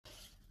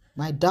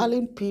My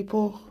darling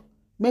people,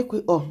 make we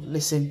all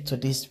listen to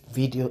this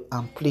video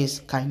and please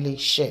kindly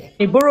share.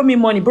 He borrow me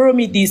money, borrow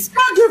me this.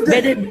 Don't give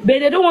But them.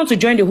 they don't want to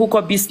join the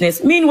hookup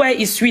business. Meanwhile,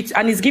 it's sweet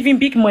and it's giving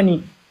big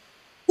money.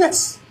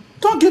 Yes.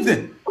 Don't give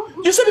them.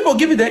 You see people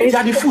giving them, they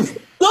are the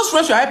food. Those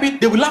friends you are happy,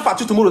 they will laugh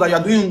at you tomorrow that you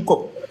are doing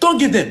hookup. Don't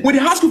give them. When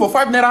they ask you for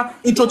 5 naira,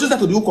 introduce them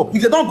to the hookup.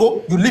 If they don't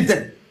go, you leave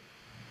them.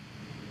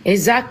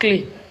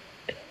 Exactly.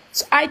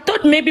 So I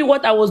thought maybe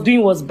what I was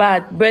doing was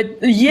bad, but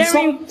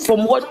hearing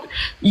from what,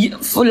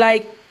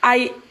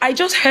 I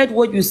just heard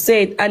what you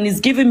said and it's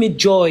giving me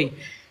joy.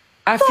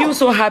 I feel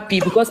so happy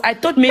because I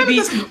thought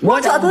maybe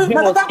what I was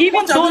doing was,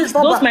 even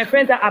those my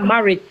friends that are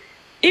married,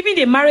 even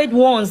the married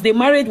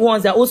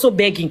ones, are also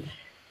begging.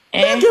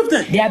 Don't give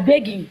them. They are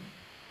begging.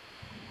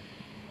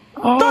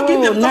 Don't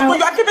give them. Now,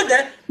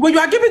 When you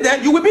are giving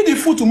them, you will be the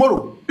fool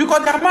tomorrow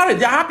because they are married,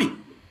 they are happy.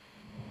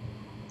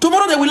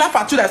 Tomorrow they will laugh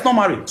at you that's not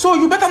married. So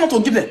you better not to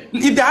give them.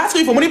 If they ask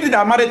you for money, if they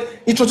are married,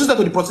 introduce them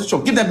to the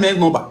prostitution. Give them mail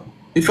number.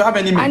 If you have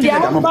any mail, and give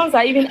their them their husbands number.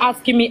 are even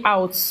asking me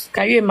out.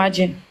 Can you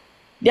imagine?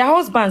 Their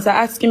husbands are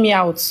asking me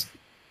out.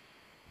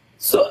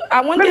 So I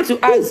wanted to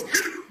ask,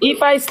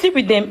 if I sleep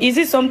with them, is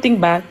it something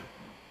bad?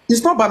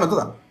 It's not bad, my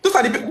daughter. Those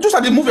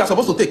are the move you are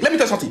supposed to take. Let me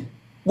tell you something.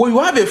 When you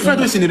have a friend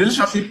who is in a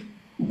relationship,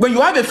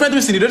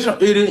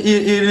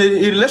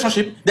 a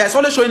relationship that's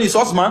always showing his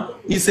husband,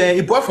 his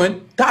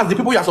boyfriend, that's the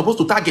people you are supposed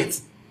to target.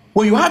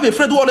 When you have a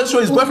friend who always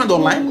shows his boyfriend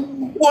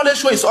online, who always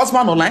shows his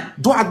husband online,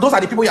 those are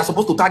the people you are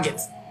supposed to target.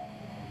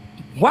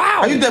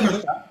 Wow. Are you there, my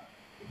daughter?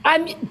 I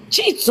mean,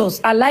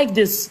 Jesus, I like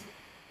this.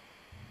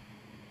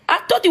 I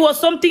thought it was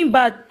something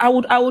bad. I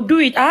would do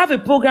it. I have a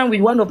program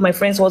with one of my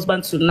friend's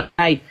husbands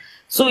tonight.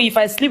 So if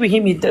I sleep with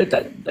him,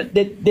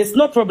 there's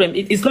no problem.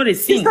 It's not a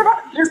sin.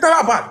 It's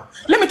never bad.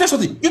 Let me tell you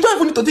something. You don't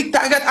even need to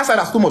target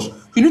outsiders too much.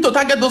 You need to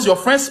target those your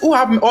friends who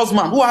have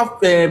husband, who have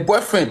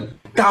boyfriend,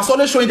 that are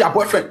always showing their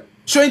boyfriend,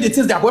 showing the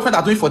things their boyfriend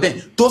are doing for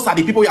them. Those are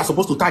the people you are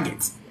supposed to target.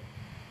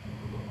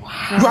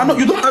 Wow.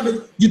 You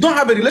don't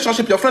have a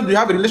relationship. Your friend, you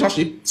have a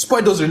relationship.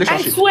 Spoil those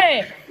relationships. I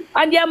swear.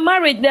 And they are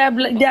married.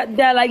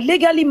 They're like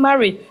legally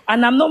married,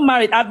 and I'm not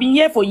married. I've been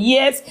here for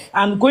years.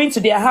 I'm going to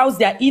their house.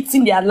 They are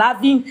eating. They are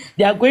laughing.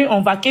 They are going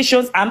on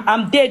vacations.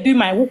 I'm there doing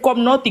my hookup.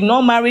 Nothing.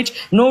 No marriage.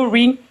 No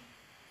ring.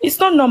 It's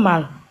not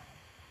normal.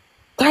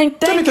 Thank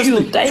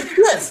you.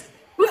 Yes.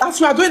 As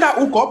you are doing that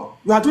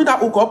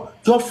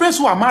hookup, your friends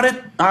who are married,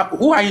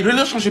 who are in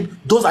relationship,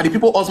 those are the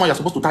people husband you're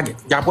supposed to target,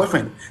 their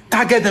boyfriend.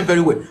 Target them very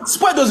well.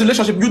 Spoil those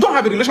relationships. You don't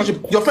have a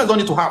relationship, your friends don't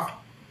need to have.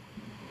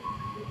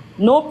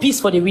 No peace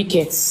for the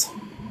wicked.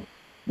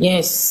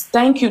 Yes.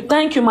 Thank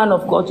you, man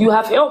of God. You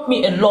have helped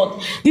me a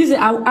lot.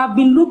 I've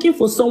been looking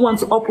for someone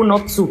to open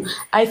up to.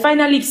 I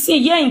finally see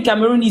here in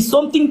Cameroon is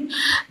something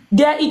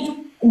there.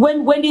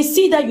 When they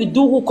see that you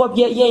do hook up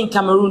here in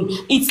Cameroon,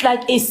 it's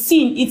like a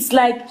sin. It's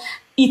like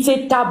it's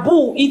a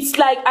taboo. It's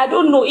like, I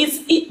don't know.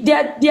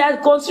 They are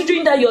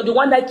considering that you're the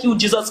one that killed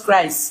Jesus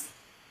Christ.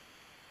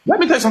 Let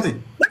me tell you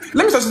something.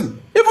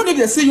 Even if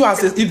they see you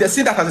if they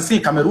see that as a sin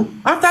in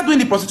Cameroon, after doing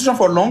the prostitution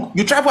for long,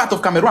 you travel out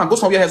of Cameroon and go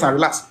somewhere else and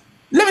relax.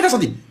 Let me tell you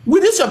something.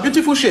 With this your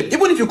beautiful shape,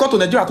 even if you come to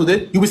Nigeria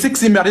today, you will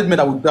see married men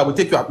that will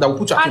take you out, that will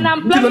put you out. And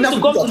I'm planning to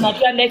go to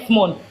Nigeria next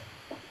month.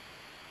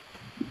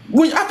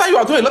 After you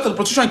are doing a lot of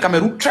prostitution in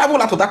Cameroon,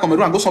 travel out of that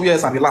Cameroon and go somewhere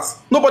else and relax.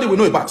 Nobody will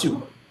know about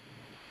you.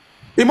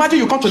 Imagine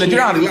you come to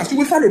Nigeria and relax. You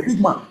will find a big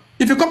man.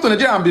 If you come to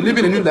Nigeria and be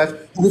living a new life,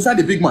 you will find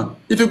a big man.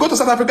 If you go to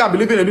South Africa and be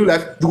living a new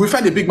life, you will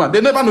find a big man. They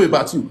never know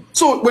about you.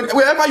 So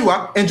wherever you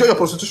are, enjoy your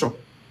prostitution.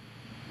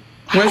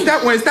 When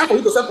it's time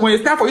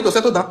for you to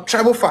settle down,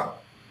 travel far.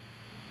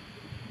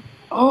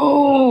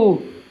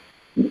 Oh,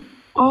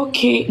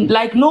 okay.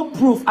 Like no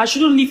proof. I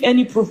shouldn't leave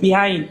any proof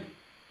behind.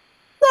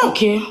 No.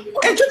 Okay.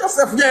 Enjoy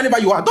yourself wherever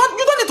you are. You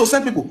don't need to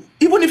send people.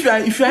 Even if you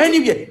are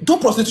anywhere, do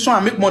prostitution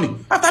and make money.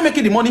 After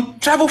making the money,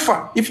 travel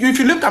far. If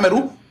you live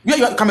Cameroon, where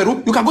you are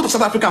Cameroon, you can go to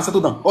South Africa and settle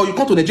down, or you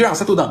come to Nigeria and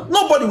settle down.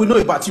 Nobody will know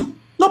about you.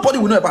 Nobody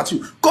will know about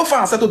you. Go far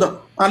and settle down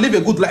and live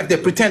a good life. They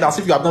pretend as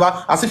if you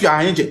are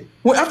an angel.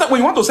 When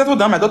you want to settle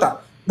down, my daughter,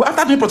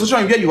 after doing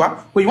prostitution where you are,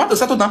 when you want to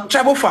settle down,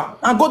 travel far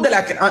and go there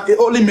like a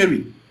Holy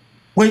Mary.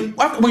 When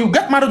you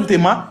get married with a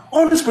man,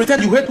 always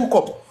pretend you hate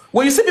hookup.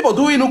 When you see people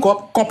doing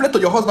hookup, complain to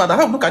your husband that,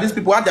 hey, look at these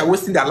people, how they are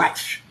wasting their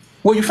life.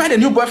 When you find a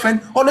new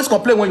boyfriend, always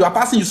complain. When you are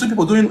passing, you see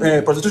people doing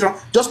prostitution,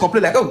 just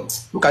complain like, oh,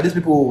 look at these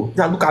people,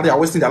 look how they are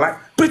wasting their life.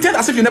 Pretend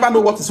as if you never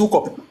know what is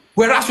hookup,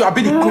 whereas you are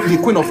being the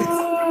queen of it.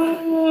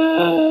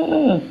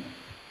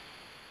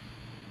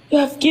 You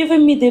have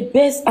given me the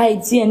best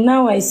idea.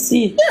 Now I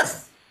see.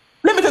 Yes.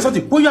 Let me tell you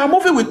something.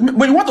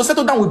 When you want to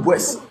settle down with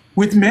boys,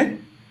 with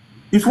men,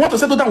 if you want to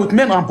settle down with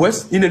men and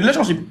boys in a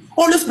relationship,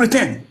 always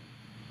pretend.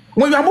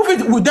 When you are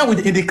moving with them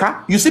in the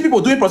car, you see people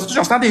doing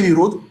prostitution standing in the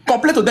road,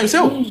 complain to them, say,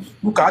 oh,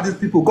 look at these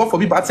people, God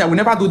forbid bad thing, I will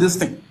never do this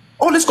thing.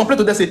 Always complain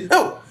to them, say,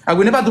 oh, I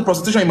will never do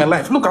prostitution in my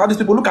life. Look at these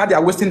people, look how they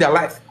are wasting their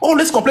life.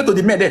 Always complain to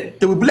the men there.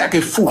 They will be like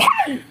a fool.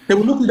 They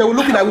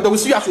will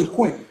see you as a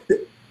queen.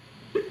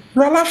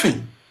 You are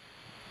laughing.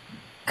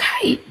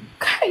 Kai.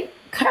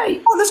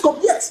 Always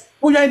complain. Yes.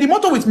 When you are in the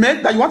motor with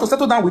men that you want to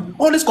settle down with,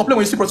 always complain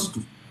when you see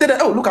prostitutes. Tell them,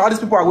 oh, look at how these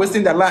people are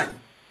wasting their life.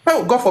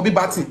 Oh, God forbid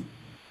bad thing.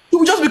 You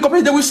will just be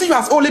compared. They will see you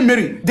as only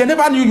Mary. They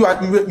never knew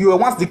you were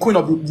once the queen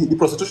of the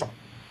prostitution.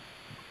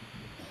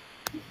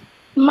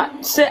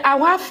 Say, I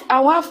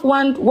have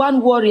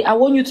one worry. I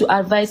want you to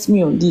advise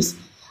me on this.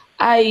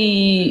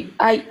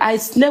 I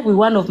slept with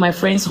one of my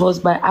friend's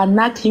husband and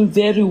knocked him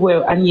very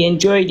well, and he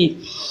enjoyed it.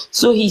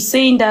 So he's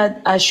saying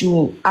that I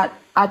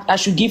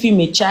should give him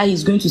a child.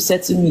 He's going to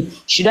settle me.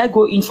 Should I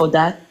go in for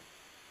that?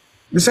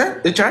 You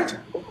said a child?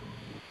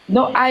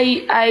 No,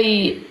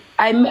 I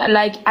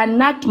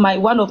knocked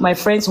one of my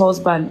friend's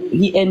husband.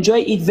 He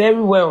enjoyed it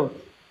very well.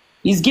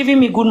 He's giving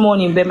me good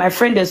morning, but my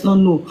friend does not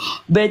know.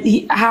 But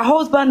her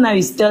husband now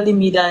is telling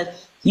me that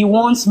he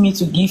wants me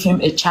to give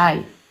him a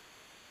child,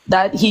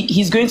 that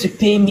he's going to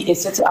pay me a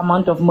certain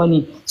amount of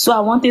money. So I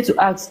wanted to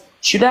ask,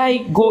 should I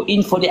go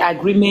in for the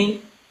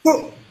agreement?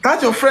 So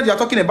that's your friend you're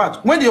talking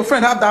about. When your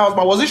friend had that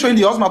husband, was he showing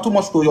the husband too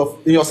much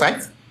in your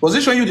sight? Was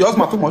he showing you the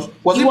husband too much?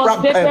 Was he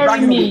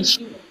peppering me?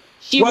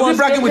 She was he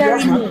bragging with the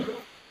husband?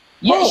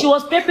 Yeah, she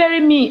was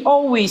peppering me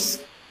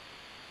always.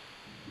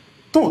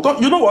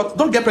 Don't you know what?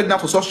 Don't get pregnant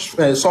for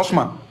such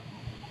man.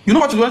 You know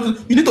what you want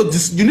to? You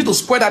need to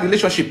spoil that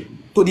relationship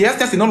to the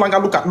extent he no longer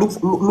look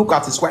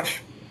at his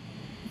wife.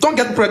 Don't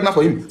get pregnant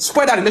for him.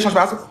 Spoil that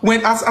relationship.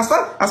 When as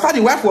far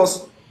the wife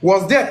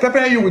was there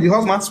preparing you with the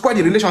husband, spoil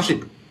the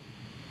relationship.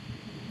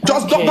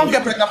 Just don't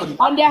get pregnant for him.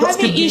 And they're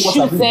having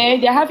issues.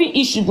 They're having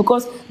issues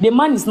because the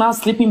man is now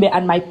sleeping there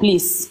at my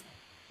place.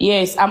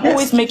 Yes, I'm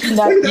always making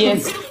that.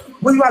 Yes.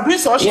 When you are doing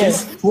such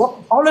things,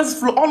 always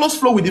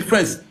flow with the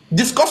friends.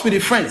 Discuss with the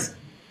friends.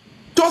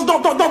 Just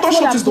don't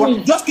show this to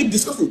her. Just keep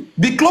discussing.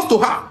 Be close to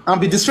her and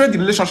be destroying the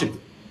relationship.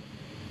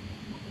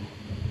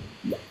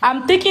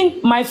 I'm taking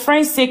my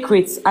friend's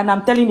secrets and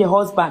I'm telling the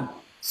husband,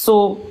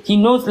 so he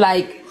knows,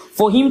 like,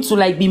 for him to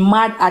like be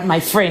mad at my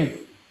friend.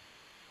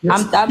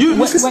 Yes.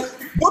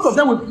 Both of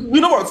them will, you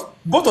know what?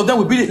 Both of them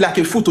will be like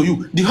a fool to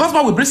you. The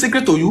husband will bring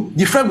secret to you.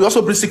 The friend will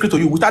also bring secret to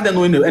you without them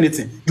knowing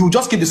anything. You will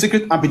just keep the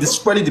secret and be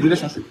destroying the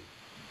relationship.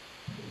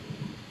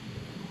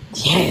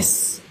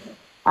 Yes,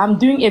 I'm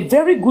doing a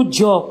very good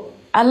job.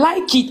 I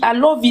like it. I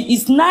love it.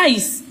 It's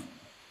nice.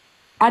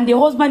 And the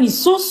husband is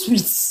so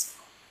sweet.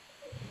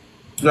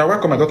 You are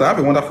welcome, my daughter. Have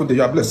a wonderful day.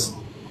 You are blessed.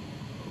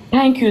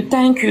 Thank you.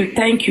 Thank you.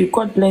 Thank you.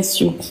 God bless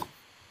you.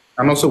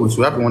 I'm also with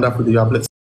you. Have a wonderful day. You are blessed.